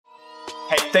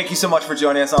Hey, thank you so much for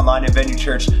joining us online at Venue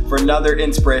Church for another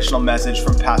inspirational message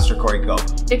from Pastor Corey Cope.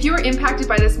 If you were impacted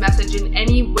by this message in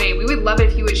any way, we would love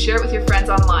it if you would share it with your friends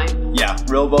online. Yeah,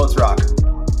 real boats rock.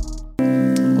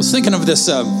 I was thinking of this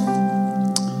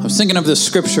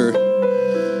scripture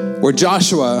where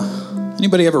Joshua,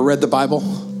 anybody ever read the Bible?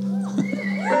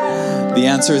 The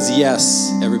answer is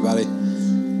yes, everybody.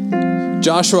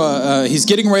 Joshua, he's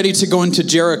getting ready to go into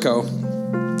Jericho.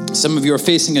 Some of you are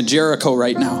facing a Jericho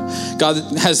right now. God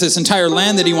has this entire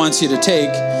land that he wants you to take,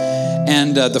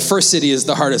 and the first city is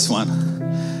the hardest one.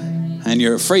 And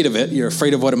you're afraid of it. You're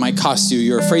afraid of what it might cost you.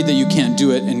 You're afraid that you can't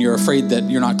do it, and you're afraid that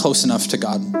you're not close enough to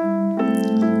God,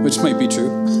 which might be true.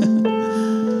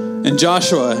 And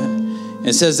Joshua,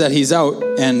 it says that he's out,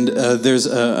 and there's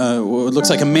what looks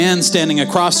like a man standing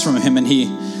across from him, and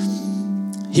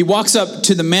he walks up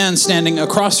to the man standing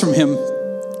across from him,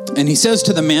 and he says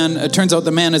to the man, it turns out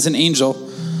the man is an angel.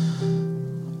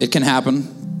 It can happen.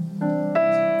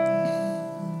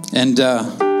 And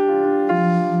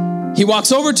he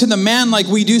walks over to the man like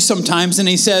we do sometimes, and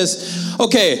he says,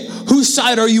 okay, whose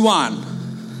side are you on?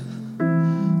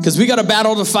 Because we got a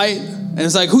battle to fight, and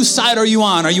it's like, whose side are you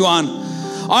on? Are you on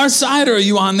our side or are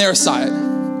you on their side?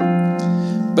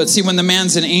 But see, when the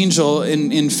man's an angel,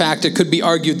 in fact, it could be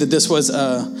argued that this was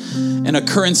an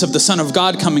occurrence of the Son of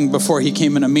God coming before he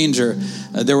came in a manger.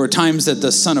 There were times that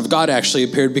the Son of God actually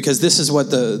appeared, because this is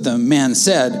what the man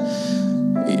said.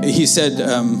 He said,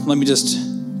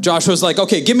 Joshua's like,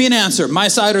 okay, give me an answer, my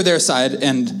side or their side?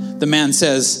 And the man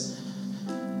says,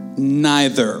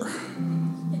 neither.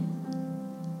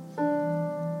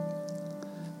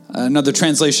 Another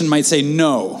translation might say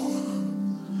no.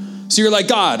 So you're like,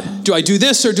 God, do I do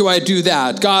this or do I do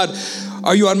that? God,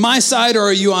 are you on my side or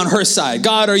are you on her side?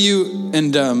 God, are you...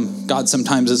 And God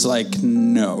sometimes is like,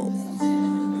 no.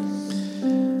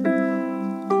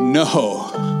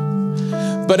 No.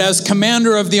 But as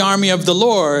commander of the army of the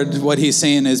Lord, what he's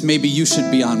saying is, maybe you should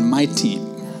be on my team.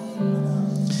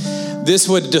 This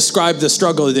would describe the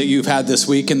struggle that you've had this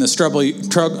week, and the struggle,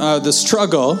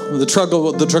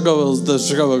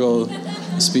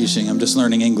 speaking. I'm just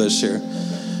learning English here.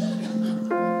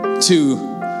 To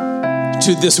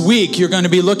this week, you're going to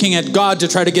be looking at God to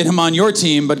try to get him on your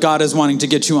team, but God is wanting to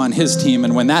get you on his team,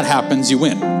 and when that happens, you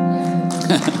win.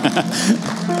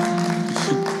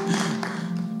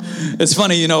 It's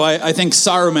funny, I think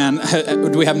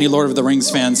Saruman, do we have any Lord of the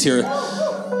Rings fans here?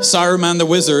 Saruman the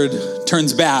wizard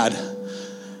turns bad,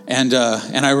 and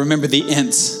I remember the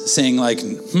Ents saying like,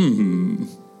 can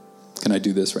I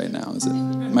do this right now?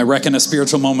 Am I wrecking a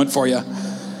spiritual moment for you?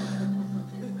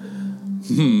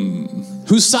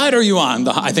 Whose side are you on?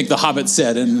 I think the Hobbit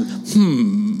said,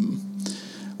 and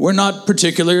we're not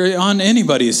particularly on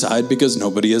anybody's side because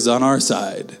nobody is on our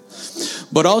side.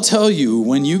 But I'll tell you,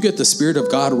 when you get the Spirit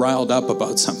of God riled up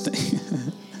about something,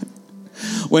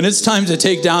 when it's time to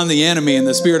take down the enemy and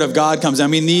the Spirit of God comes, I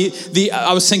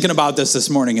was thinking about this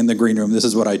morning in the green room. This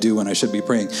is what I do when I should be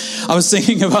praying. I was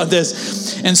thinking about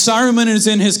this, and Saruman is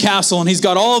in his castle, and he's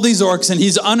got all these orcs, and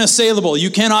he's unassailable.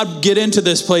 You cannot get into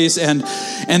this place, and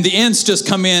the Ents just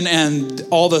come in, and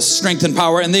all the strength and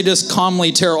power, and they just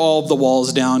calmly tear all of the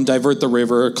walls down, divert the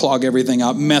river, clog everything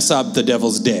up, mess up the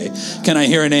devil's day. Can I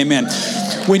hear an amen?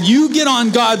 When you get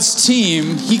on God's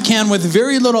team, he can, with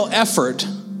very little effort,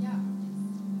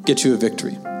 get you a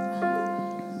victory.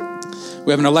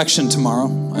 We have an election tomorrow.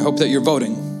 I hope that you're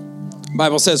voting. The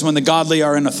Bible says when the godly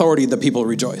are in authority, the people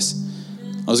rejoice.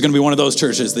 I was going to be one of those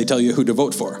churches. They tell you who to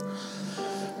vote for.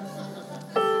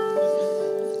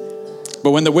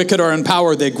 But when the wicked are in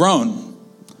power, they groan.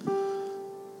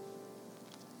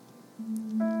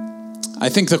 I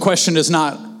think the question is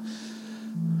not,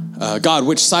 God,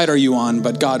 which side are you on?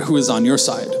 But God, who is on your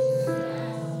side?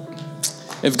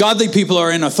 If godly people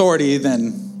are in authority,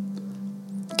 then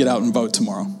get out and vote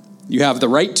tomorrow. You have the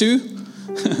right to.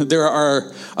 There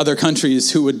are other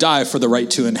countries who would die for the right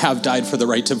to and have died for the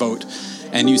right to vote.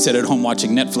 And you sit at home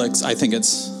watching Netflix. I think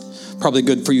it's probably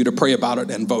good for you to pray about it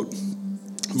and vote.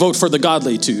 Vote for the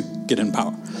godly to get in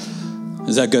power.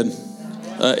 Is that good?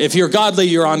 If you're godly,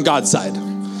 you're on God's side.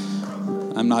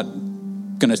 I'm not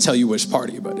going to tell you which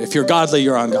party, but if you're godly,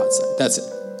 you're on God's side. That's it.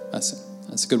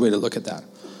 That's a good way to look at that.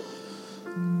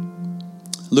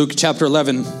 Luke chapter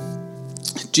 11,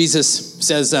 Jesus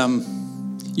says,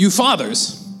 you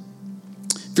fathers,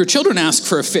 if your children ask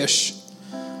for a fish,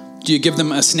 do you give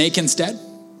them a snake instead?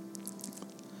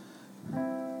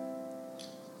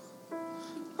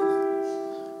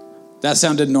 That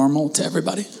sounded normal to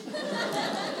everybody?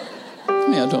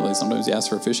 Yeah, totally. Sometimes you ask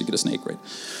for a fish, you get a snake, right?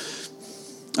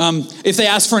 If they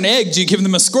ask for an egg, do you give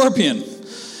them a scorpion?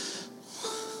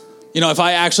 You know, if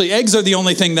I actually, eggs are the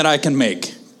only thing that I can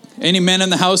make. Any men in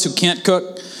the house who can't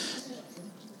cook?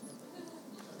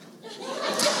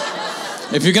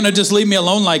 If you're going to just leave me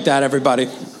alone like that, everybody,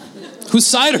 whose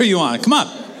side are you on? Come on.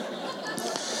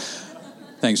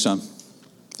 Thanks, John.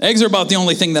 Eggs are about the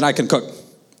only thing that I can cook.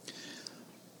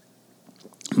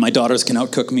 My daughters can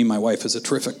outcook me. My wife is a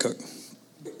terrific cook.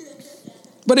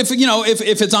 But if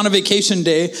it's on a vacation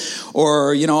day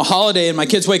or, a holiday and my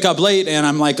kids wake up late and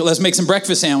I'm like, let's make some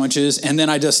breakfast sandwiches. And then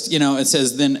I just, it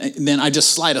says, then I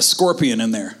just slide a scorpion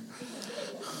in there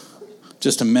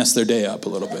just to mess their day up a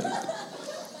little bit.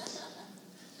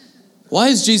 Why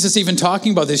is Jesus even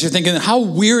talking about this? You're thinking, how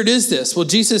weird is this? Well,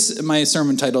 my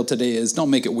sermon title today is Don't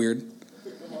Make It Weird.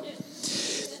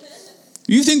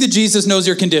 You think that Jesus knows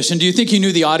your condition? Do you think he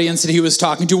knew the audience that he was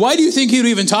talking to? Why do you think he would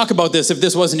even talk about this if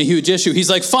this wasn't a huge issue? He's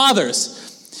like,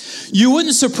 fathers, you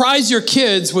wouldn't surprise your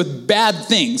kids with bad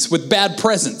things, with bad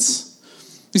presents.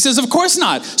 He says, of course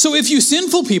not. So if you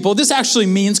sinful people, this actually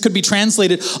could be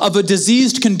translated of a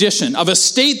diseased condition, of a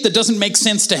state that doesn't make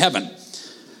sense to heaven,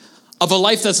 of a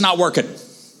life that's not working.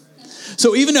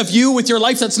 So even if you, with your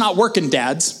life that's not working,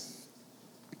 dads,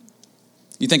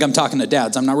 you think I'm talking to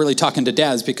dads. I'm not really talking to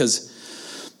dads because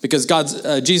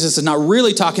Jesus is not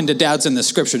really talking to dads in the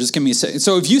scripture. Just give me a second.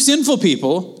 So if you sinful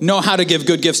people know how to give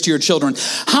good gifts to your children,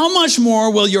 how much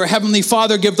more will your heavenly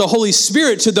Father give the Holy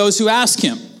Spirit to those who ask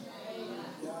him?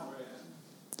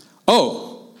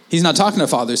 Oh, he's not talking to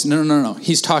fathers. No.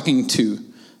 He's talking to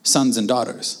sons and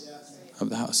daughters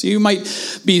of the house. You might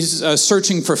be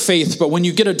searching for faith, but when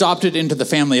you get adopted into the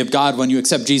family of God, when you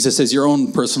accept Jesus as your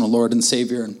own personal Lord and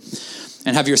Savior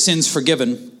and have your sins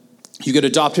forgiven, you get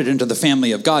adopted into the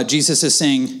family of God. Jesus is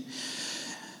saying,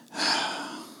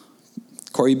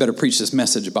 Corey, you better preach this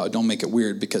message about don't make it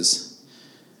weird because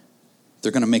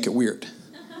they're going to make it weird.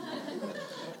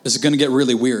 This is going to get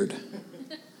really weird.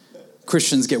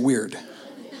 Christians get weird.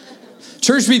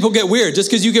 Church people get weird. Just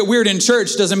because you get weird in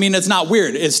church doesn't mean it's not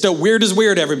weird. It's still weird is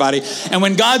weird, everybody. And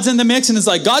when God's in the mix and it's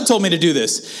like, God told me to do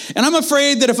this. And I'm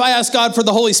afraid that if I ask God for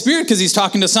the Holy Spirit, because he's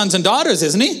talking to sons and daughters,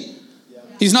 isn't he?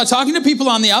 He's not talking to people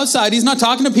on the outside. He's not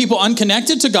talking to people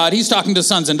unconnected to God. He's talking to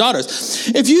sons and daughters.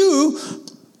 If you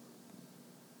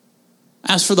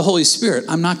ask for the Holy Spirit,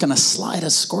 I'm not going to slide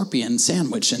a scorpion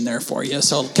sandwich in there for you.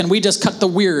 So can we just cut the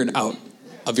weird out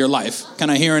of your life? Can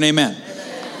I hear an amen?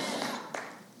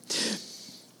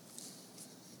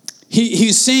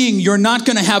 He's saying you're not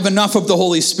going to have enough of the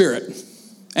Holy Spirit.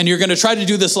 And you're going to try to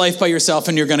do this life by yourself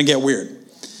and you're going to get weird.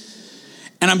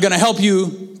 And I'm going to help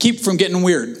you keep from getting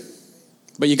weird.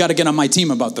 But you got to get on my team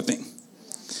about the thing.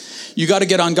 You got to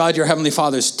get on God, your Heavenly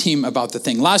Father's team about the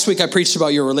thing. Last week I preached about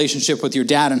your relationship with your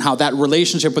dad and how that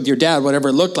relationship with your dad, whatever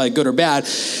it looked like, good or bad,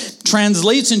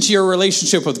 translates into your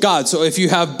relationship with God. So if you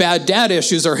have bad dad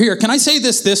issues or here, can I say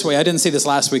this way? I didn't say this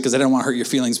last week because I didn't want to hurt your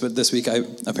feelings, but this week I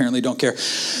apparently don't care.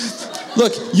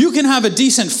 Look, you can have a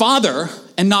decent father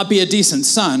and not be a decent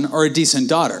son or a decent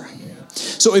daughter.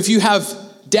 So if you have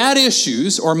dad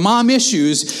issues or mom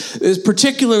issues,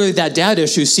 particularly that dad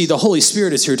issue, see, the Holy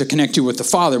Spirit is here to connect you with the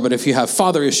Father. But if you have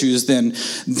father issues, then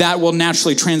that will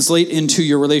naturally translate into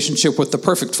your relationship with the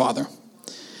perfect Father.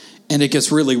 And it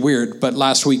gets really weird. But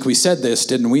last week we said this,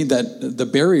 didn't we? That the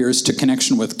barriers to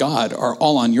connection with God are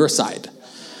all on your side.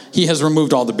 He has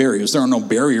removed all the barriers. There are no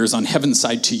barriers on heaven's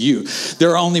side to you. There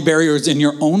are only barriers in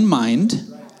your own mind,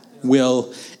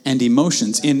 will, and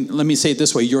emotions. Let me say it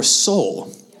this way, your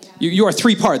soul. You are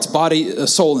three parts, body,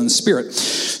 soul, and spirit.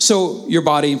 So your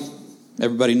body,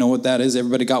 everybody know what that is?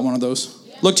 Everybody got one of those?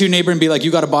 Look to your neighbor and be like,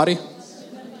 you got a body?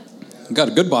 You got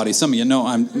a good body. Some of you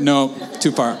know. No,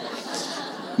 too far.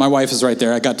 My wife is right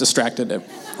there. I got distracted,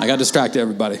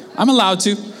 everybody. I'm allowed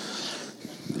to.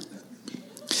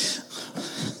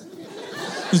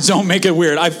 Don't make it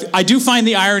weird. I do find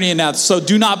the irony in that, so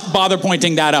do not bother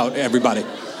pointing that out, everybody.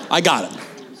 I got it.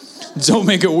 Don't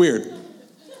make it weird.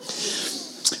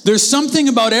 There's something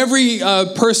about every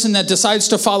person that decides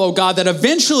to follow God that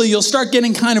eventually you'll start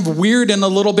getting kind of weird and a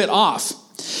little bit off.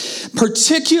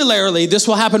 Particularly, this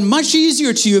will happen much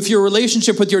easier to you if your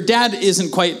relationship with your dad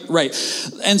isn't quite right.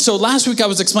 And so last week I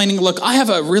was explaining, look, I have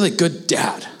a really good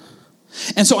dad.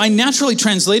 And so I naturally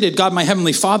translated God, my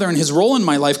Heavenly Father, and his role in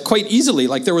my life quite easily.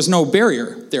 Like there was no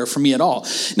barrier there for me at all.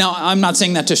 Now, I'm not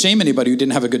saying that to shame anybody who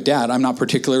didn't have a good dad. I'm not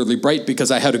particularly bright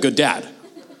because I had a good dad.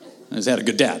 I just had a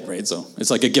good dad, right? So it's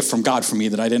like a gift from God for me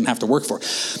that I didn't have to work for.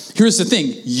 Here's the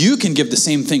thing. You can give the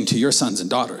same thing to your sons and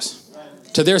daughters.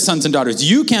 To their sons and daughters.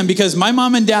 You can, because my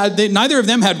mom and dad, neither of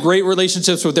them had great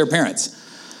relationships with their parents.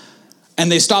 And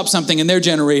they stopped something in their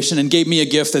generation and gave me a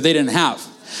gift that they didn't have,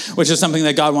 which is something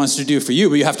that God wants to do for you.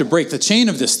 But you have to break the chain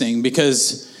of this thing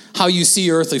because how you see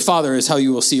your earthly father is how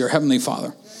you will see your heavenly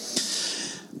Father.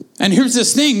 And here's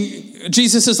this thing.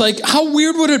 Jesus is like, how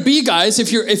weird would it be, guys,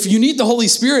 if you need the Holy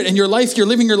Spirit in your life, you're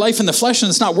living your life in the flesh and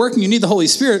it's not working, you need the Holy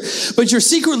Spirit, but you're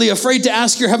secretly afraid to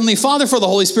ask your heavenly Father for the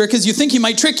Holy Spirit because you think he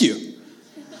might trick you.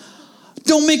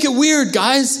 Don't make it weird,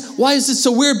 guys. Why is it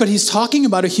so weird? But he's talking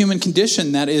about a human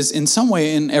condition that is in some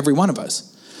way in every one of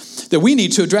us that we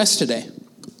need to address today.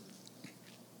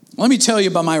 Let me tell you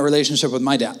about my relationship with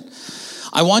my dad.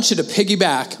 I want you to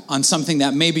piggyback on something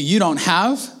that maybe you don't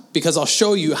have, because I'll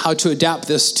show you how to adapt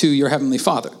this to your heavenly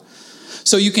Father.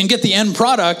 So you can get the end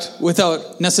product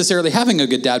without necessarily having a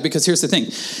good dad, because here's the thing.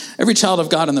 Every child of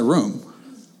God in the room,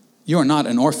 you are not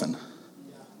an orphan.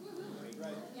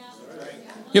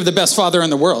 You have the best father in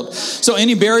the world. So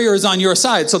any barrier is on your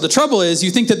side. So the trouble is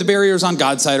you think that the barrier is on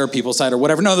God's side or people's side or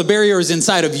whatever. No, the barrier is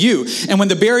inside of you. And when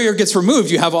the barrier gets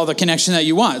removed, you have all the connection that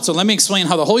you want. So let me explain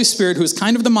how the Holy Spirit, who is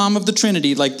kind of the mom of the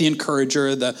Trinity, like the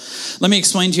encourager, let me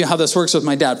explain to you how this works with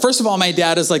my dad. First of all, my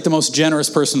dad is like the most generous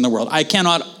person in the world. I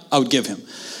cannot outgive him.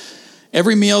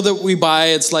 Every meal that we buy,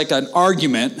 it's like an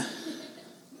argument.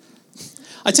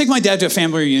 I take my dad to a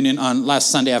family reunion on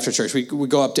last Sunday after church. We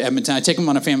go up to Edmonton. I take him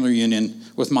on a family reunion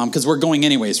with mom because we're going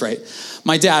anyways, right?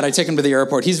 My dad, I take him to the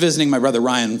airport. He's visiting my brother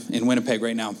Ryan in Winnipeg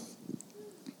right now.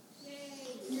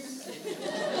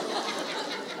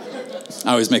 I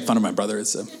always make fun of my brother.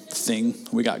 It's a thing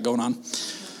we got going on.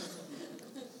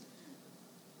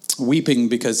 Weeping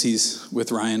because he's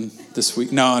with Ryan this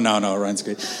week. No, Ryan's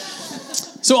great.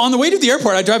 So on the way to the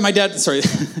airport, I drive my dad,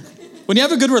 When you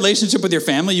have a good relationship with your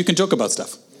family, you can joke about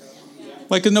stuff.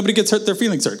 Like, nobody gets hurt, their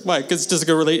feelings hurt. Why? Because it's just a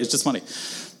good relationship. It's just funny.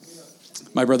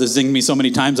 My brother zinged me so many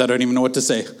times, I don't even know what to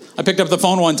say. I picked up the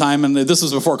phone one time, and this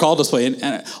was before call display,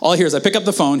 and all I hear is I pick up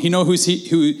the phone. He knows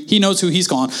who he's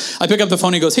calling. I pick up the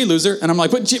phone, he goes, "Hey, loser." And I'm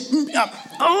like, "What?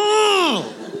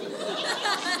 Oh!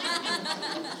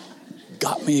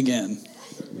 Got me again.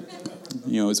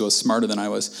 He always was smarter than I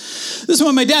was. This is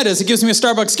what my dad does. He gives me a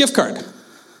Starbucks gift card. And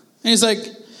he's like,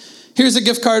 "Here's a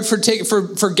gift card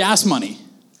for gas money."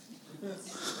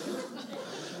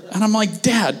 And I'm like,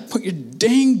 "Dad, put your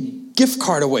dang gift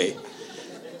card away.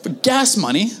 For gas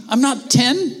money? I'm not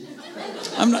 10.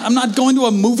 I'm not going to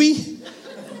a movie.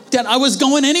 Dad, I was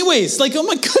going anyways." Like, oh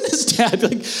my goodness, Dad.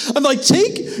 I'm like,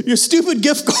 take your stupid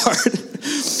gift card.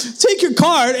 Take your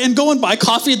card and go and buy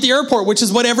coffee at the airport, which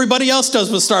is what everybody else does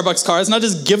with Starbucks cards, not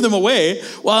just give them away.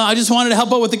 Well, I just wanted to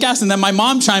help out with the gas. And then my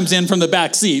mom chimes in from the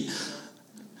back seat.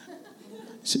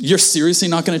 "You're seriously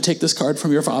not going to take this card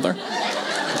from your father?"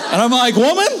 And I'm like,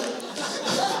 "Woman?"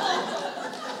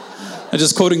 I'm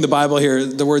just quoting the Bible here,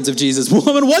 the words of Jesus.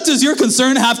 "Woman, what does your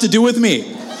concern have to do with me?"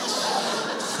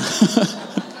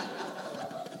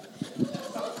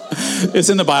 It's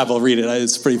in the Bible. Read it.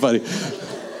 It's pretty funny.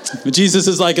 But Jesus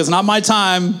is like, "It's not my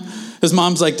time." His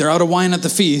mom's like, "They're out of wine at the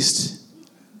feast.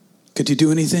 Could you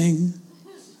do anything?"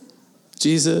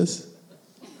 Jesus.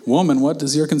 "Woman, what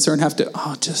does your concern have to..."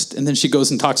 And then she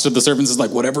goes and talks to the servants. Is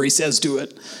like, "Whatever he says, do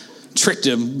it." Tricked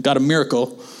him. Got a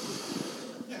miracle.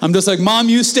 I'm just like, "Mom,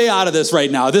 you stay out of this right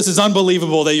now. This is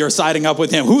unbelievable that you're siding up with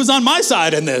him. Who's on my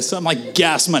side in this?" I'm like,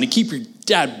 "Gas money. Keep your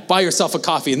dad. Buy yourself a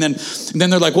coffee." And then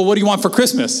they're like, "Well, what do you want for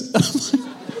Christmas?"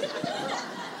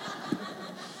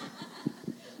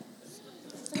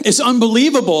 It's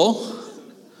unbelievable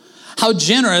how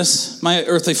generous my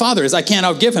earthly father is. I can't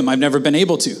outgive him. I've never been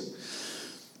able to.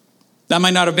 That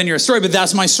might not have been your story, but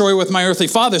that's my story with my earthly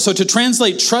father. So to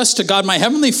translate trust to God, my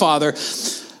heavenly Father,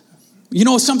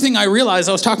 something I realized,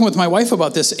 I was talking with my wife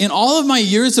about this. In all of my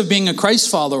years of being a Christ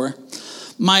follower,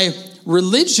 my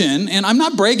religion, and I'm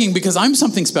not bragging because I'm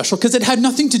something special, because it had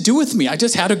nothing to do with me. I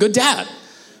just had a good dad.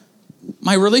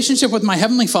 My relationship with my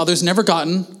heavenly Father's never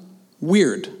gotten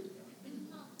weird.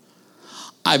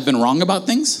 I've been wrong about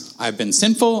things. I've been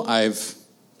sinful. I've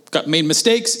made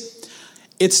mistakes.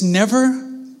 It's never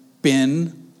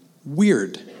been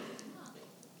weird.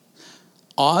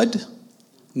 Odd.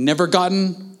 Never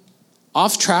gotten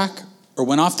off track or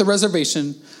went off the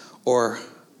reservation or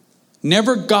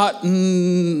never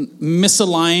gotten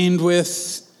misaligned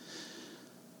with,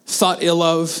 thought ill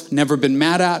of, never been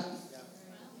mad at.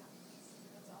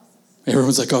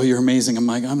 Everyone's like, "Oh, you're amazing." I'm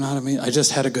like, "I'm not amazing. I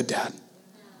just had a good dad."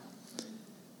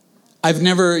 I've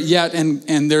never yet,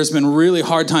 and there's been really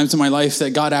hard times in my life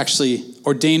that God actually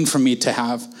ordained for me to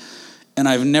have, and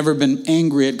I've never been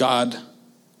angry at God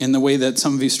in the way that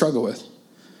some of you struggle with.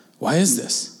 Why is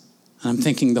this? And I'm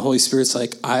thinking the Holy Spirit's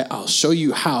like, I'll show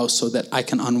you how so that I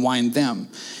can unwind them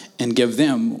and give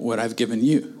them what I've given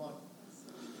you.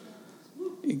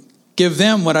 Give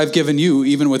them what I've given you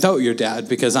even without your dad,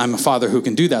 because I'm a father who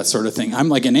can do that sort of thing. I'm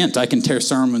like an ant. I can tear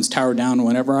Solomon's tower down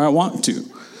whenever I want to.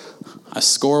 I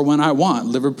score when I want.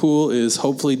 Liverpool is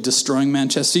hopefully destroying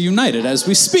Manchester United as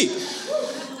we speak.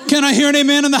 Can I hear an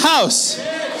amen in the house?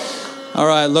 All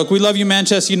right, look, we love you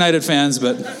Manchester United fans,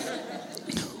 but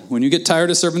when you get tired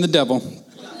of serving the devil,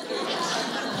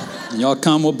 y'all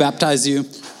come, we'll baptize you.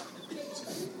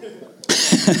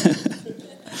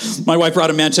 My wife brought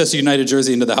a Manchester United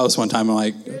jersey into the house one time. I'm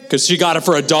like, because she got it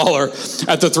for $1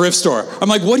 at the thrift store. I'm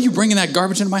like, what are you bringing that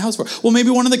garbage into my house for? Well, maybe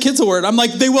one of the kids will wear it. I'm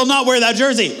like, they will not wear that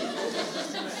jersey.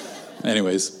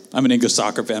 Anyways, I'm an English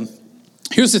soccer fan.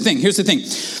 Here's the thing.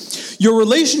 Your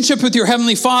relationship with your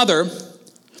Heavenly Father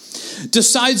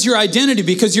decides your identity,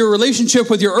 because your relationship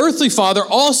with your earthly father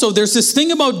also, there's this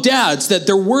thing about dads that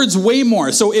their words weigh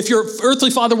more. So if your earthly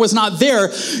father was not there,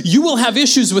 you will have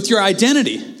issues with your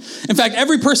identity. In fact,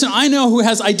 every person I know who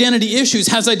has identity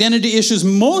issues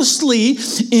mostly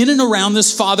in and around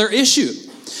this father issue.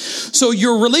 So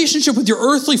your relationship with your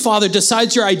earthly father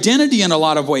decides your identity in a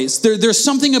lot of ways. There's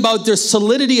something about the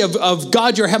solidity of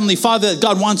God, your Heavenly Father, that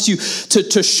God wants you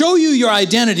to show you your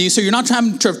identity, so you're not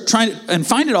trying and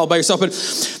find it all by yourself. But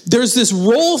there's this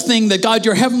role thing that God,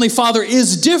 your Heavenly Father,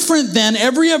 is different than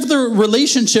every other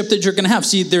relationship that you're going to have.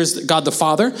 See, there's God the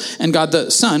Father, and God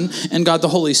the Son, and God the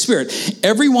Holy Spirit.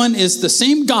 Everyone is the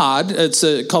same God. It's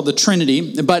called the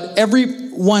Trinity, but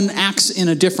everyone acts in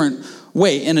a different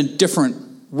way, in a different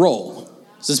role.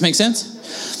 Does this make sense?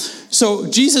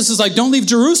 So Jesus is like, don't leave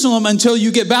Jerusalem until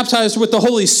you get baptized with the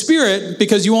Holy Spirit,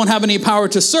 because you won't have any power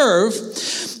to serve.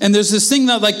 And there's this thing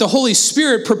that like the Holy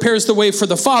Spirit prepares the way for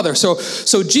the Father. So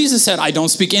Jesus said, I don't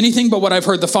speak anything but what I've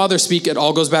heard the Father speak. It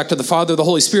all goes back to the Father. The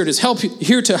Holy Spirit is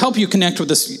here to help you connect with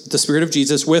the Spirit of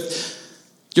Jesus with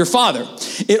your Father.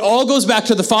 It all goes back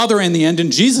to the Father in the end.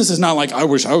 And Jesus is not like, I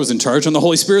wish I was in charge. And the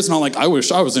Holy Spirit's not like, I wish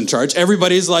I was in charge.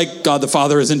 Everybody's like, God the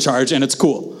Father is in charge, and it's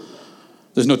cool.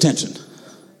 There's no tension.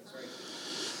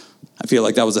 I feel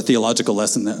like that was a theological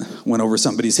lesson that went over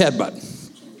somebody's head, but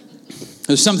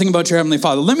there's something about your Heavenly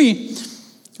Father. Let me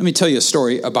tell you a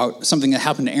story about something that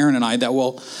happened to Aaron and I that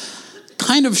will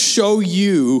kind of show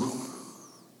you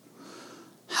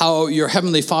how your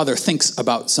Heavenly Father thinks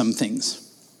about some things.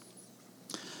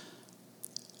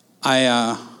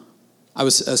 I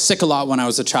was sick a lot when I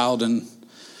was a child, and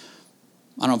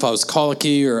I don't know if I was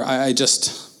colicky or I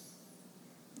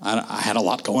had a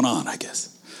lot going on, I guess.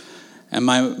 And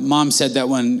my mom said that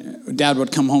when Dad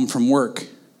would come home from work,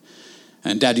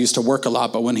 and Dad used to work a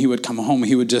lot, but when he would come home,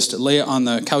 he would just lay on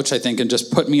the couch, I think, and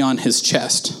just put me on his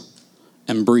chest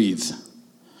and breathe.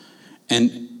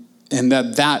 And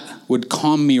that would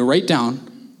calm me right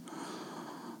down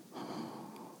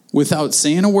without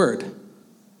saying a word.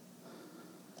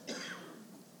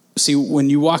 See, when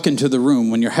you walk into the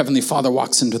room, when your Heavenly Father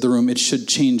walks into the room, it should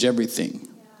change everything.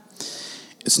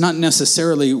 It's not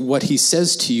necessarily what he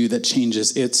says to you that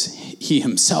changes. It's he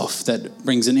himself that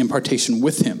brings an impartation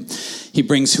with him. He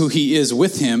brings who he is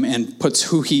with him and puts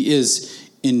who he is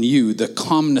in you. The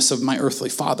calmness of my earthly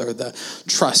father, the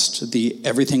trust, the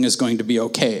everything is going to be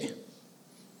okay.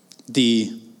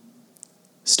 The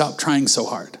stop trying so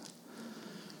hard.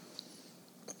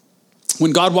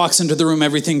 When God walks into the room,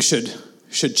 everything should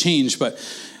change. But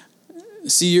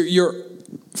see, your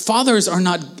fathers are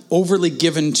not overly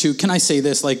given to, can I say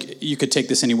this? Like, you could take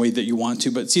this any way that you want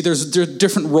to, but see, there are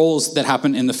different roles that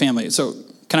happen in the family. So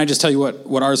can I just tell you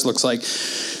what ours looks like?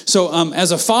 So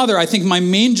as a father, I think my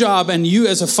main job, and you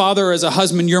as a father or as a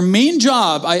husband, your main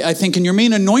job, I think, and your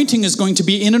main anointing is going to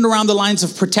be in and around the lines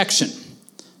of protection.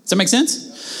 Does that make sense?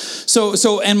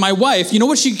 So, and my wife, you know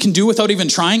what she can do without even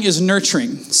trying is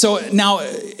nurturing. So now,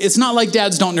 it's not like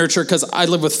dads don't nurture, because I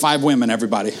live with 5 women,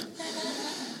 everybody.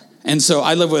 And so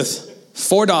I live with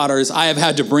 4 daughters. I have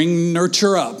had to bring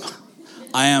nurture up.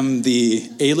 I am the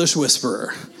Ailish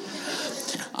whisperer.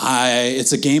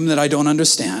 It's a game that I don't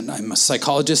understand. I'm a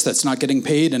psychologist that's not getting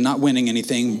paid and not winning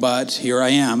anything, but here I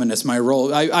am, and it's my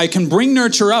role. I can bring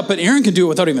nurture up, but Aaron can do it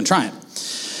without even trying.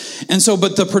 And so,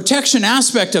 but the protection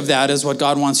aspect of that is what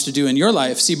God wants to do in your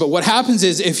life. See, but what happens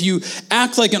is if you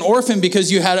act like an orphan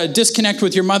because you had a disconnect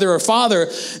with your mother or father,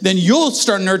 then you'll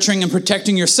start nurturing and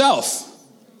protecting yourself.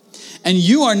 And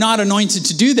you are not anointed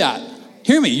to do that.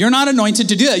 Hear me, you're not anointed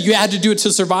to do that. You had to do it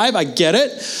to survive, I get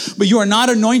it. But you are not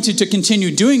anointed to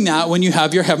continue doing that when you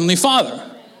have your Heavenly Father.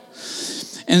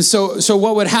 And so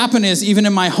what would happen is, even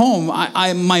in my home,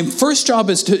 my first job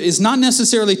is not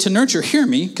necessarily to nurture. Hear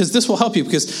me, because this will help you,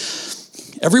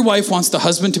 because every wife wants the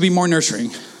husband to be more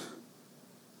nurturing.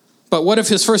 But what if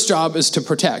his first job is to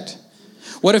protect?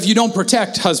 What if you don't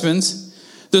protect, husbands?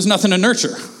 There's nothing to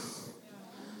nurture.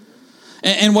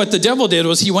 And what the devil did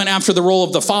was he went after the role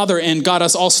of the father and got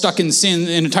us all stuck in sin,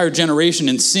 an entire generation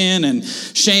in sin and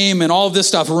shame and all of this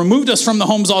stuff, removed us from the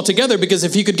homes altogether, because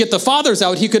if he could get the fathers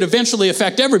out, he could eventually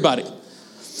affect everybody.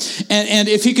 And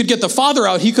if he could get the Father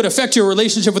out, he could affect your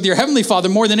relationship with your Heavenly Father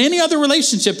more than any other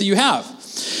relationship that you have.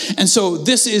 And so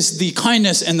this is the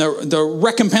kindness and the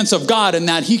recompense of God, in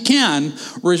that he can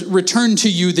return to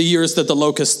you the years that the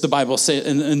locusts, the Bible says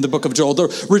in the book of Joel,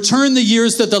 return the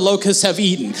years that the locusts have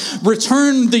eaten.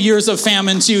 Return the years of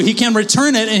famine to you. He can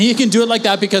return it, and he can do it like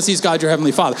that because he's God, your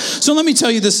Heavenly Father. So let me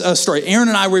tell you this story. Aaron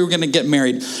and I, we were going to get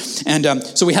married. And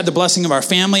so we had the blessing of our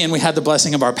family, and we had the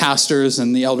blessing of our pastors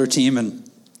and the elder team, and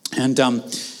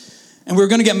we were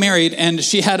going to get married, and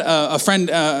she had a friend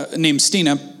named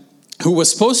Stina, who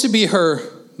was supposed to be her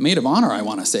maid of honor, I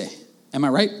want to say. Am I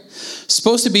right?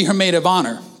 Supposed to be her maid of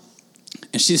honor.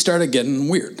 And she started getting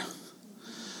weird.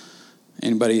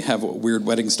 Anybody have weird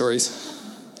wedding stories?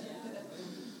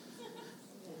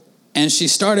 And she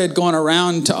started going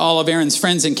around to all of Aaron's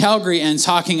friends in Calgary and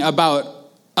talking about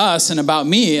us and about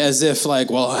me as if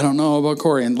like, well, I don't know about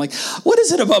Corey. And like, what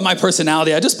is it about my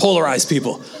personality? I just polarize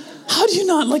people. How do you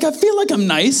not? Like, I feel like I'm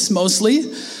nice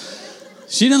mostly.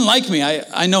 She didn't like me.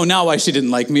 I know now why she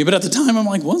didn't like me. But at the time, I'm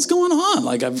like, what's going on?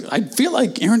 Like, I feel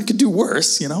like Aaron could do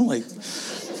worse, like.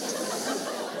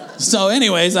 So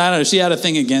anyways, I don't know. She had a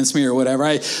thing against me or whatever.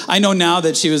 I know now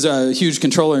that she was a huge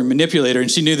controller and manipulator.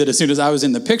 And she knew that as soon as I was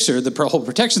in the picture, the whole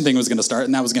protection thing was going to start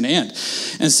and that was going to end.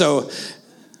 And so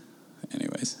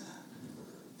anyways.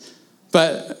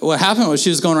 But what happened was she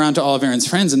was going around to all of Aaron's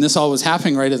friends, and this all was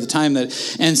happening right at the time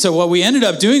and so what we ended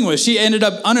up doing was she ended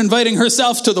up uninviting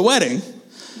herself to the wedding,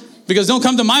 because don't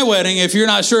come to my wedding if you're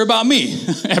not sure about me,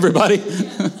 everybody.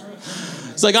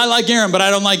 It's like, I like Aaron, but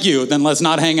I don't like you, then let's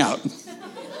not hang out.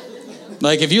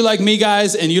 Like, if you like me,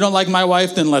 guys, and you don't like my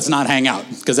wife, then let's not hang out,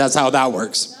 because that's how that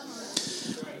works.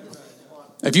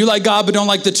 If you like God but don't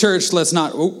like the church, let's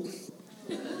not.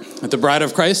 The bride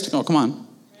of Christ? Oh, come on.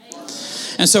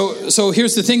 And so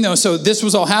here's the thing, though. So this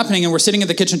was all happening, and we're sitting at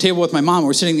the kitchen table with my mom.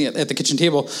 We're sitting at the kitchen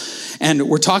table, and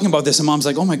we're talking about this, and Mom's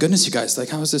like, oh, my goodness, you guys. Like,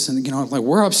 how is this? And, like,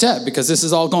 we're upset because this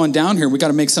is all going down here. We got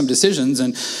to make some decisions.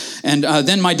 And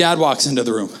then my dad walks into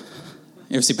the room.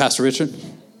 You ever see Pastor Richard?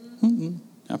 Mm-hmm.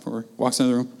 Walks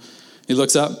into the room. He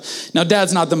looks up. Now,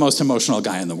 Dad's not the most emotional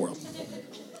guy in the world,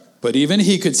 but even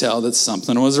he could tell that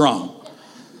something was wrong.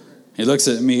 He looks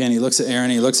at me, and he looks at Aaron,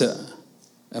 and he looks at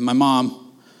my mom.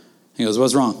 He goes,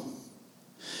 what's wrong?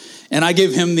 And I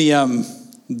give him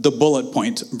the bullet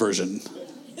point version.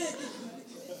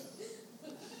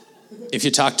 If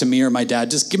you talk to me or my dad,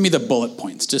 just give me the bullet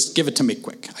points. Just give it to me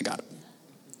quick. I got it.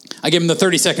 I give him the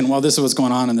 30-second while this is what's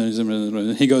going on. And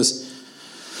then he goes,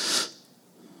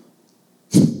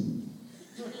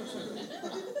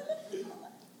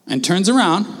 and turns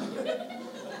around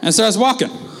and starts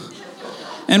walking.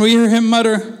 And we hear him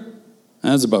mutter,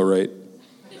 that's about right.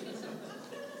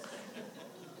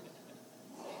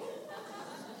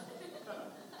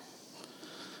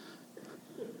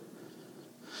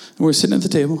 We're sitting at the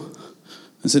table,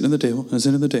 and sitting at the table, and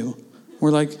sitting at the table.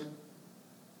 We're like,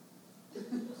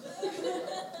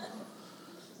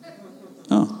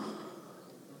 oh,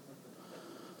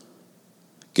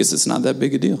 guess it's not that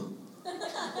big a deal.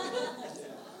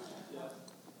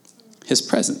 His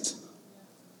presence.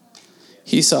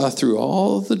 He saw through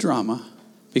all the drama,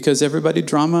 because everybody,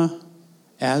 drama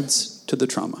adds to the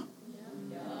trauma.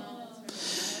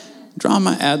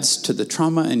 Drama adds to the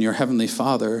trauma, and your Heavenly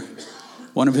Father,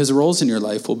 one of his roles in your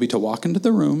life will be to walk into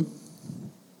the room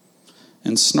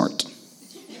and snort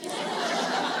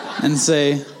and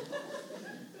say,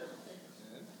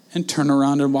 and turn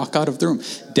around and walk out of the room.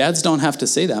 Dads don't have to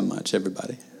say that much,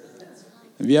 everybody.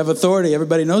 If you have authority,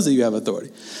 everybody knows that you have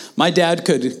authority. My dad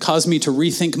could cause me to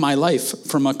rethink my life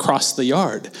from across the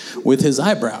yard with his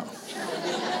eyebrow.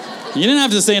 You didn't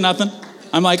have to say nothing.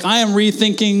 I'm like, I am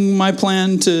rethinking my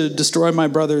plan to destroy my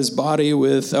brother's body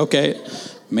with, okay,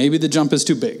 maybe the jump is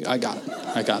too big. I got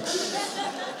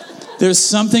it. There's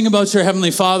something about your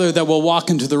Heavenly Father that will walk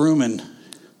into the room and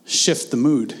shift the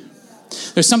mood.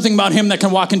 There's something about him that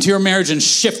can walk into your marriage and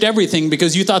shift everything,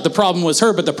 because you thought the problem was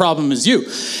her, but the problem is you.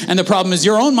 And the problem is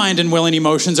your own mind and will and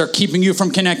emotions are keeping you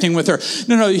from connecting with her.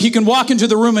 No, he can walk into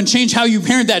the room and change how you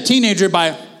parent that teenager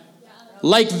by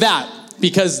like that,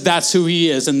 because that's who he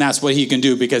is and that's what he can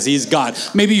do, because he's God.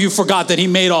 Maybe you forgot that he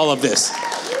made all of this.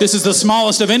 This is the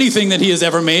smallest of anything that he has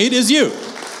ever made, is you.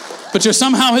 But you're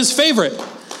somehow his favorite.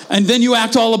 And then you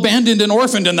act all abandoned and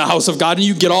orphaned in the house of God, and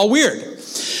you get all weird.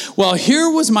 Well, here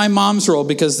was my mom's role,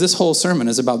 because this whole sermon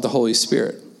is about the Holy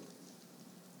Spirit.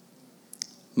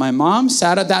 My mom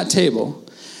sat at that table,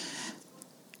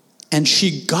 And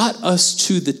she got us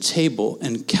to the table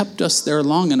and kept us there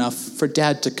long enough for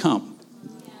Dad to come.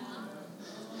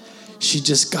 She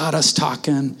just got us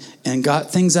talking and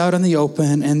got things out in the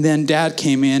open. And then Dad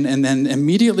came in. And then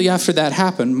immediately after that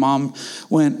happened, Mom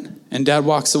went and Dad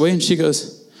walks away and she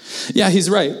goes, yeah, he's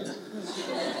right.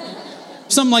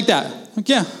 Something like that. Like,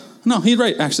 yeah, no, he's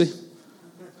right, actually.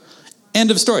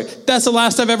 End of story. That's the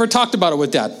last I've ever talked about it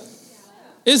with Dad.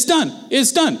 It's done.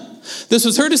 It's done. This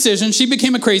was her decision. She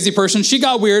became a crazy person. She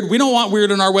got weird. We don't want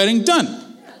weird in our wedding. Done.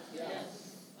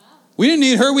 We didn't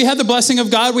need her. We had the blessing of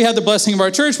God. We had the blessing of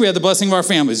our church. We had the blessing of our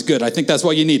families. Good. I think that's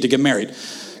what you need to get married.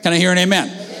 Can I hear an amen?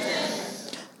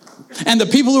 And the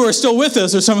people who are still with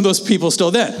us are some of those people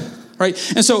still dead, right?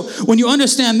 And so when you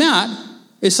understand that,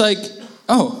 it's like,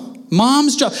 oh,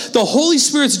 Mom's job, the Holy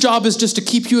Spirit's job is just to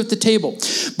keep you at the table.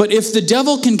 But if the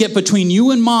devil can get between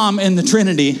you and Mom and the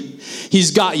Trinity,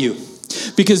 he's got you.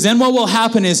 Because then what will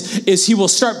happen is he will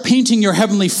start painting your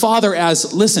Heavenly Father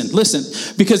as,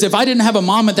 listen. Because if I didn't have a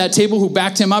mom at that table who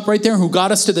backed him up right there, who got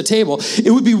us to the table,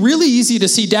 it would be really easy to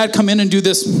see Dad come in and do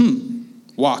this,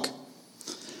 walk.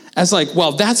 As like,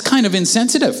 well, that's kind of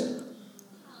insensitive.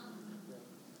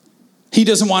 He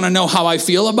doesn't want to know how I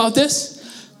feel about this.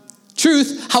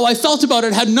 Truth, how I felt about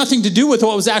it had nothing to do with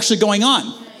what was actually going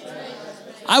on.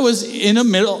 I was in the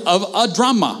middle of a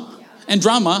drama. And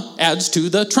drama adds to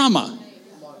the trauma.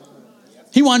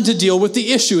 He wanted to deal with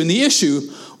the issue. And the issue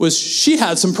was she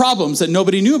had some problems that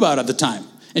nobody knew about at the time.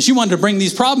 And she wanted to bring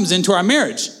these problems into our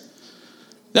marriage.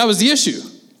 That was the issue.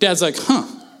 Dad's like, you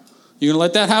going to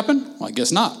let that happen? Well, I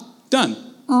guess not.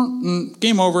 Done.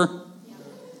 Game over.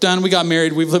 Done. We got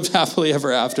married. We've lived happily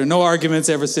ever after. No arguments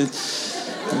ever since.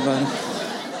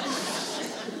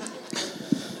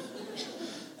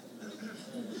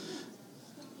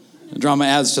 The drama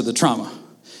adds to the trauma.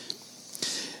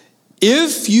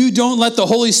 If you don't let the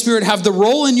Holy Spirit have the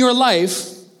role in your life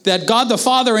that God the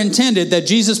Father intended, that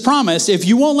Jesus promised, if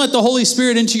you won't let the Holy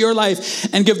Spirit into your life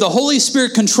and give the Holy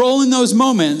Spirit control in those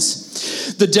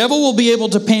moments, the devil will be able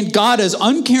to paint God as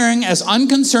uncaring, as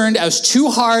unconcerned, as too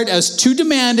hard, as too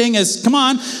demanding, as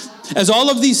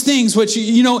all of these things, which,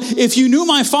 if you knew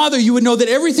my Father, you would know that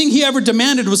everything he ever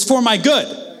demanded was for my good.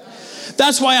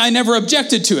 That's why I never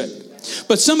objected to it.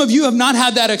 But some of you have not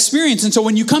had that experience. And so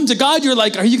when you come to God, you're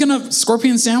like, are you going to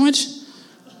scorpion sandwich?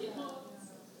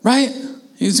 Right?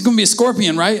 He's going to be a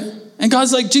scorpion, right? And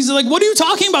God's like, Jesus, like, what are you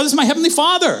talking about? This is my Heavenly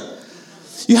Father.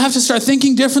 You have to start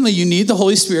thinking differently. You need the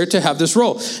Holy Spirit to have this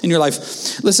role in your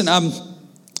life. Listen,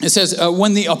 it says,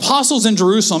 when the apostles in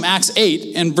Jerusalem, Acts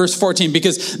 8 and verse 14,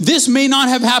 because this may not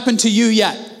have happened to you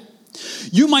yet.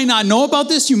 You might not know about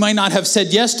this. You might not have said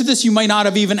yes to this. You might not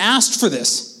have even asked for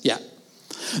this yet.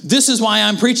 This is why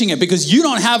I'm preaching it, because you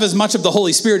don't have as much of the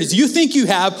Holy Spirit as you think you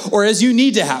have or as you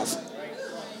need to have.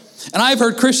 And I've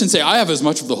heard Christians say, I have as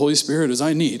much of the Holy Spirit as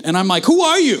I need. And I'm like, who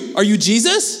are you? Are you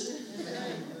Jesus?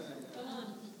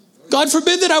 God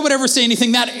forbid that I would ever say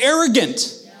anything that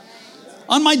arrogant.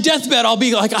 On my deathbed, I'll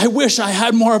be like, I wish I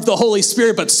had more of the Holy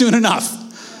Spirit, but soon enough,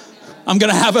 I'm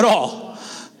going to have it all.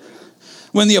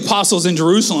 When the apostles in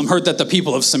Jerusalem heard that the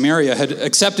people of Samaria had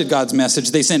accepted God's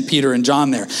message, they sent Peter and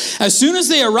John there. As soon as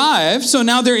they arrived, so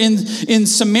now they're in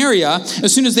Samaria,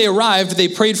 as soon as they arrived, they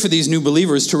prayed for these new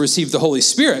believers to receive the Holy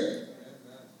Spirit.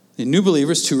 The new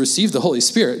believers to receive the Holy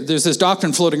Spirit. There's this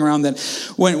doctrine floating around that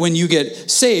when you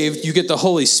get saved, you get the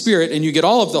Holy Spirit, and you get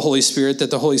all of the Holy Spirit that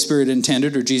the Holy Spirit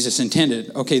intended or Jesus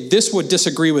intended. Okay, this would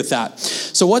disagree with that.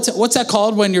 So what's that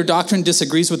called when your doctrine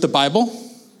disagrees with the Bible?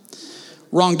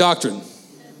 Wrong doctrine.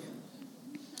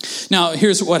 Now,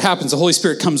 here's what happens. The Holy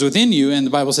Spirit comes within you, and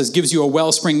the Bible says gives you a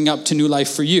well springing up to new life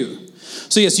for you.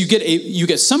 So yes, you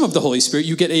get some of the Holy Spirit.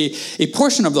 You get a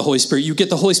portion of the Holy Spirit. You get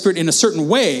the Holy Spirit in a certain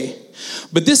way.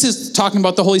 But this is talking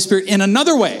about the Holy Spirit in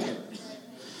another way.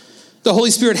 The Holy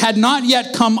Spirit had not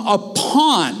yet come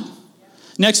upon.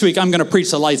 Next week, I'm going to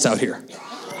preach the lights out here.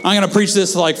 I'm going to preach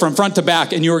this like from front to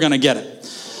back, and you're going to get it.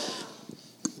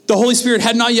 The Holy Spirit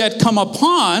had not yet come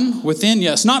upon, within,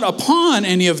 yes, not upon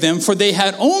any of them, for they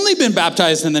had only been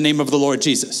baptized in the name of the Lord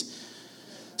Jesus.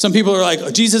 Some people are like,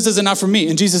 oh, Jesus is enough for me.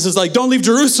 And Jesus is like, don't leave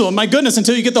Jerusalem, my goodness,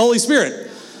 until you get the Holy Spirit.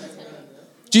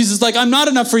 Jesus is like, I'm not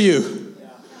enough for you.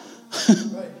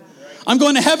 I'm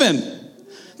going to heaven.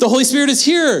 The Holy Spirit is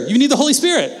here. You need the Holy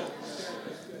Spirit.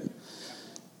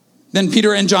 Then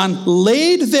Peter and John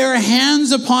laid their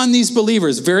hands upon these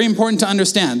believers. Very important to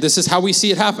understand. This is how we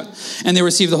see it happen. And they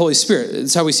received the Holy Spirit.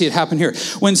 It's how we see it happen here.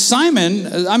 When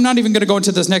Simon, I'm not even going to go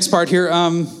into this next part here.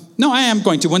 No, I am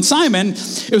going to. When Simon,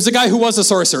 it was the guy who was a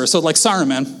sorcerer, so like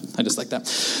Saruman. I just like that.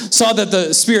 Saw that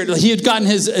the Spirit, he had gotten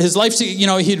his life to,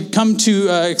 he had come to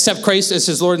accept Christ as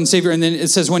his Lord and Savior. And then it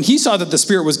says, when he saw that the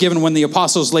Spirit was given when the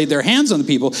apostles laid their hands on the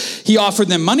people, he offered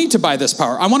them money to buy this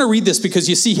power. I want to read this because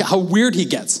you see how weird he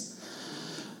gets.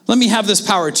 Let me have this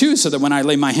power too, so that when I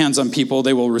lay my hands on people,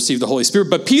 they will receive the Holy Spirit.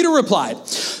 But Peter replied,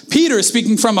 Peter,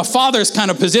 speaking from a father's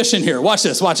kind of position here. Watch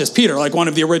this. Peter, like one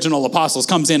of the original apostles,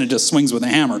 comes in and just swings with a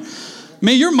hammer.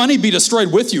 May your money be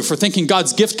destroyed with you for thinking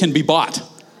God's gift can be bought.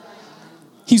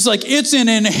 He's like, it's an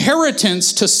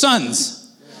inheritance to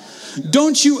sons.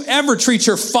 Don't you ever treat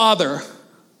your father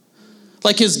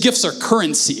like his gifts are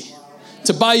currency.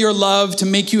 To buy your love, to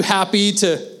make you happy,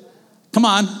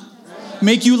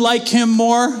 make you like him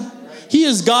more. He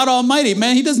is God Almighty,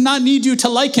 man. He does not need you to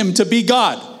like him to be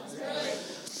God.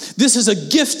 This is a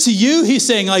gift to you. He's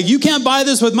saying, like, you can't buy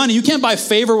this with money. You can't buy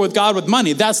favor with God with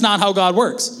money. That's not how God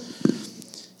works.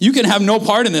 You can have no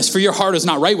part in this, for your heart is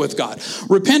not right with God.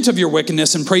 Repent of your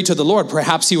wickedness and pray to the Lord.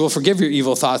 Perhaps he will forgive your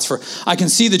evil thoughts, for I can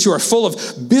see that you are full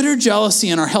of bitter jealousy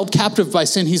and are held captive by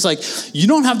sin. He's like, you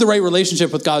don't have the right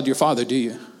relationship with God, your Father, do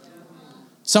you?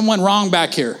 Someone wrong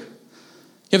back here.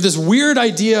 You have this weird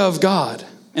idea of God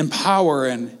and power,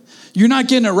 and you're not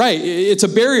getting it right. It's a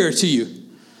barrier to you.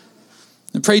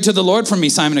 And pray to the Lord for me,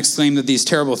 Simon exclaimed, that these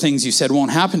terrible things you said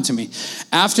won't happen to me.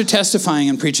 After testifying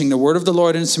and preaching the word of the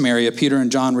Lord in Samaria, Peter and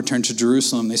John returned to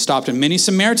Jerusalem. They stopped in many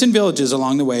Samaritan villages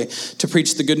along the way to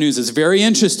preach the good news. It's very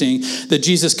interesting that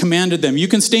Jesus commanded them, you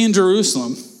can stay in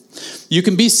Jerusalem, you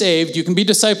can be saved, you can be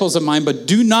disciples of mine, but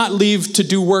do not leave to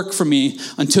do work for me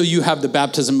until you have the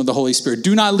baptism of the Holy Spirit.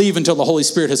 Do not leave until the Holy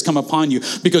Spirit has come upon you,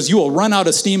 because you will run out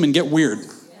of steam and get weird.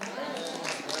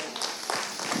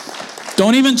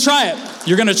 Don't even try it.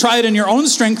 You're going to try it in your own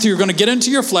strength. You're going to get into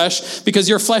your flesh, because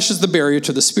your flesh is the barrier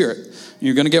to the Spirit.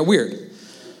 You're going to get weird.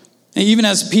 And even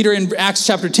as Peter in Acts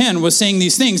chapter 10 was saying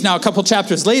these things, now a couple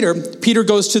chapters later, Peter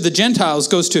goes to the Gentiles,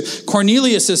 goes to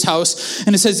Cornelius' house,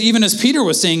 and it says, even as Peter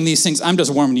was saying these things, I'm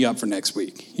just warming you up for next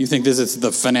week. You think this is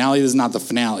the finale? This is not the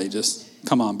finale. Just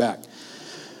come on back.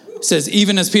 It says,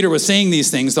 even as Peter was saying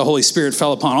these things, the Holy Spirit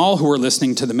fell upon all who were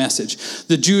listening to the message.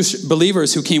 The Jewish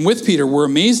believers who came with Peter were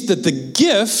amazed that the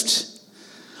gift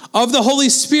of the Holy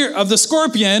Spirit, of the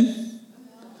scorpion,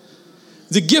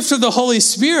 the gift of the Holy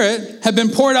Spirit had been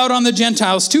poured out on the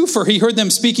Gentiles too, for he heard them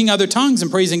speaking other tongues and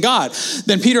praising God.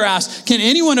 Then Peter asked, can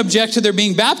anyone object to their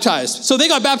being baptized? So they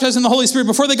got baptized in the Holy Spirit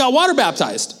before they got water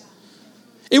baptized.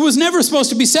 It was never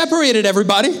supposed to be separated,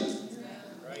 everybody.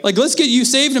 Like, let's get you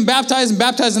saved and baptized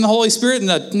in the Holy Spirit in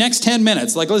the next 10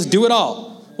 minutes. Like, let's do it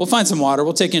all. We'll find some water.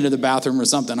 We'll take you into the bathroom or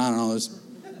something. I don't know. Let's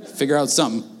figure out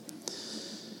something.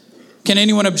 Can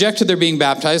anyone object to their being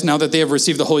baptized now that they have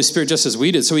received the Holy Spirit just as we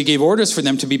did? So he gave orders for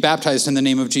them to be baptized in the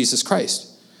name of Jesus Christ.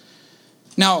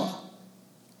 Now,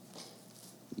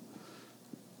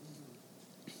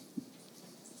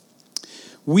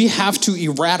 we have to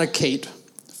eradicate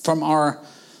from our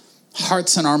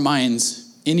hearts and our minds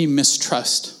any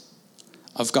mistrust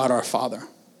of God our Father.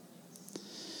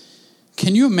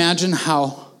 Can you imagine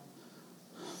how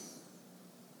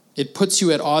it puts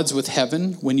you at odds with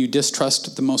heaven when you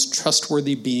distrust the most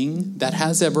trustworthy being that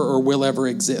has ever or will ever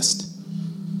exist?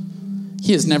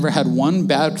 He has never had one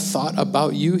bad thought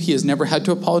about you. He has never had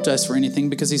to apologize for anything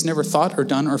because he's never thought or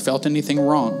done or felt anything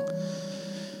wrong.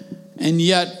 And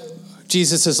yet,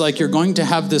 Jesus is like, you're going to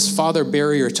have this Father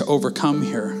barrier to overcome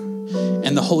here.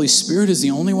 And the Holy Spirit is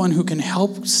the only one who can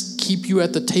help keep you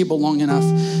at the table long enough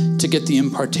to get the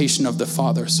impartation of the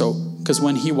Father. So, because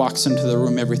when he walks into the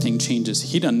room, everything changes.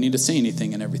 He doesn't need to say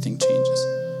anything and everything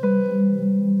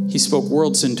changes. He spoke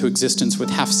worlds into existence with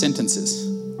half sentences.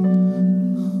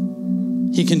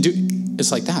 He can do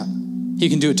it's like that. He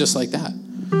can do it just like that.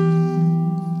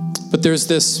 But there's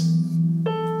this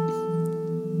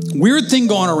weird thing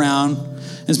going around.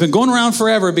 It's been going around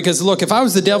forever because, look, if I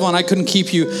was the devil and I couldn't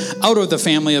keep you out of the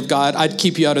family of God, I'd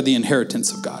keep you out of the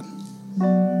inheritance of God.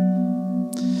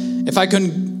 If I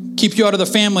couldn't keep you out of the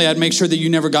family, I'd make sure that you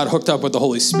never got hooked up with the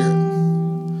Holy Spirit.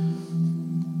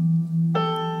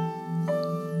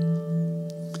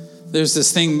 There's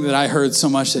this thing that I heard so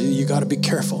much that you got to be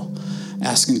careful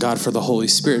asking God for the Holy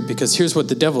Spirit, because here's what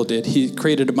the devil did. He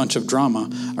created a bunch of drama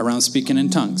around speaking in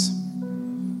tongues.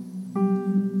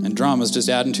 And drama's just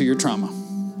adding to your trauma.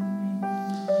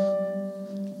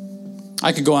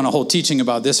 I could go on a whole teaching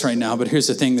about this right now, but here's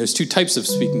the thing. There's two types of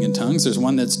speaking in tongues. There's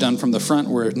one that's done from the front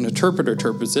where an interpreter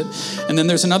interprets it. And then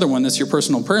there's another one that's your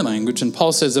personal prayer language. And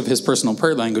Paul says of his personal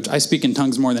prayer language, I speak in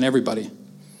tongues more than everybody.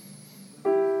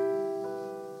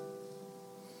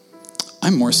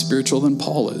 I'm more spiritual than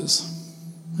Paul is.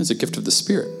 It's a gift of the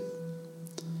Spirit.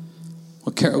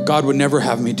 Well, God would never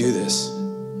have me do this.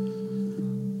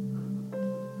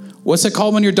 What's it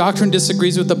called when your doctrine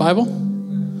disagrees with the Bible?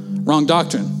 Wrong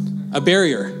doctrine. A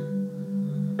barrier.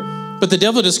 But the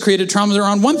devil just created traumas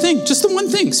around one thing, just the one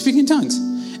thing, speaking in tongues.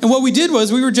 And what we did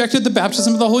was we rejected the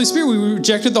baptism of the Holy Spirit. We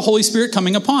rejected the Holy Spirit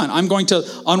coming upon. I'm going to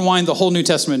unwind the whole New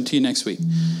Testament to you next week.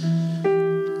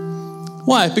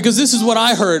 Why? Because this is what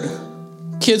I heard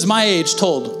kids my age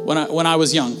told when I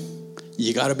was young.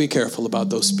 You got to be careful about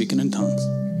those speaking in tongues.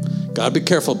 Got to be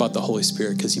careful about the Holy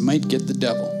Spirit because you might get the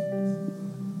devil.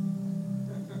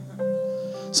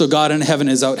 So God in heaven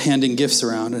is out handing gifts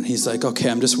around, and he's like, okay,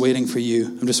 I'm just waiting for you.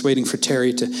 I'm just waiting for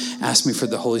Terry to ask me for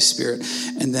the Holy Spirit.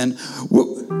 And then,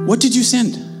 what did you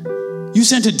send? You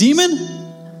sent a demon?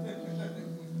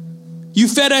 You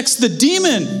FedExed the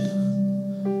demon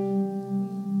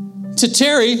to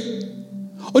Terry.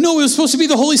 Oh no, it was supposed to be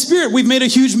the Holy Spirit. We've made a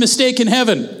huge mistake in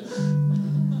heaven.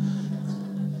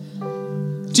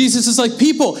 Jesus is like,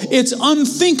 people, it's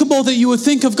unthinkable that you would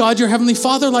think of God, your Heavenly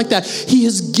Father, like that. He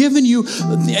has given you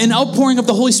an outpouring of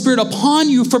the Holy Spirit upon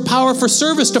you for power, for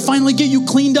service, to finally get you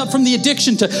cleaned up from the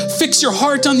addiction, to fix your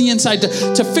heart on the inside,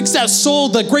 to fix that soul,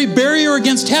 the great barrier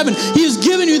against heaven. He has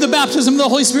given you the baptism of the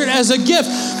Holy Spirit as a gift.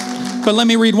 But let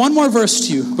me read one more verse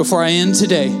to you before I end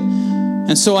today.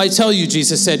 And so I tell you,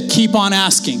 Jesus said, keep on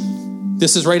asking.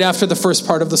 This is right after the first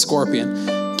part of the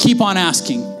scorpion. Keep on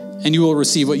asking, and you will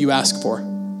receive what you ask for.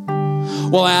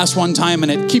 Well, I asked one time,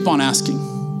 and keep on asking.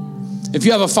 If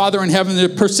you have a Father in heaven, the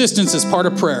persistence is part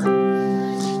of prayer.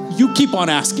 You keep on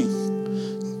asking.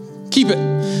 Keep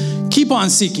it. Keep on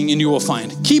seeking, and you will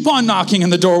find. Keep on knocking,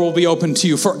 and the door will be open to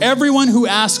you. For everyone who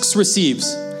asks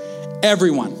receives.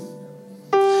 Everyone.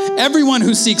 Everyone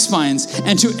who seeks finds.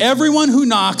 And to everyone who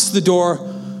knocks, the door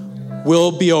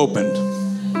will be opened.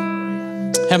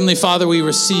 Heavenly Father, we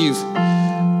receive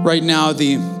right now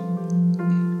the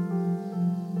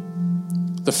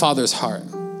Father's heart.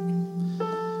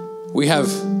 We have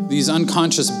these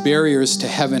unconscious barriers to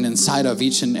heaven inside of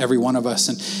each and every one of us.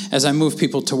 And as I move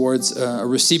people towards a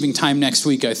receiving time next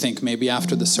week, I think maybe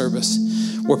after the service,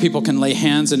 where people can lay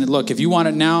hands and look, if you want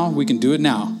it now, we can do it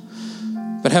now.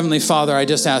 But Heavenly Father, I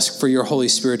just ask for your Holy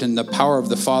Spirit and the power of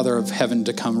the Father of heaven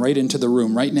to come right into the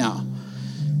room right now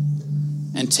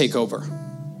and take over.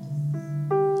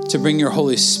 To bring your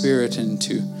Holy Spirit and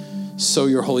to sow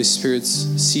your Holy Spirit's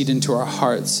seed into our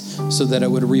hearts so that it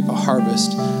would reap a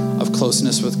harvest of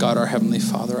closeness with God, our Heavenly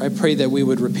Father. I pray that we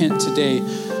would repent today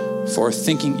for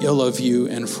thinking ill of you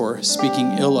and for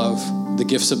speaking ill of the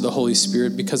gifts of the Holy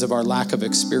Spirit because of our lack of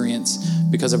experience,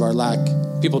 because of our lack.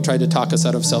 People try to talk us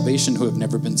out of salvation who have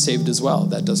never been saved as well.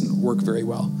 That doesn't work very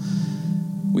well.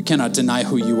 We cannot deny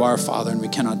who you are, Father, and we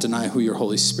cannot deny who your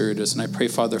Holy Spirit is. And I pray,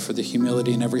 Father, for the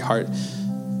humility in every heart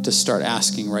to start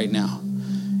asking right now.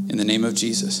 In the name of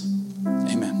Jesus,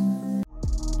 amen.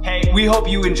 Hey, we hope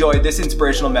you enjoyed this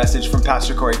inspirational message from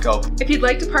Pastor Corey Cope. If you'd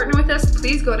like to partner with us,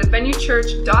 please go to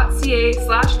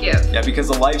venuechurch.ca/give. Yeah, because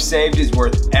a life saved is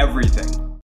worth everything.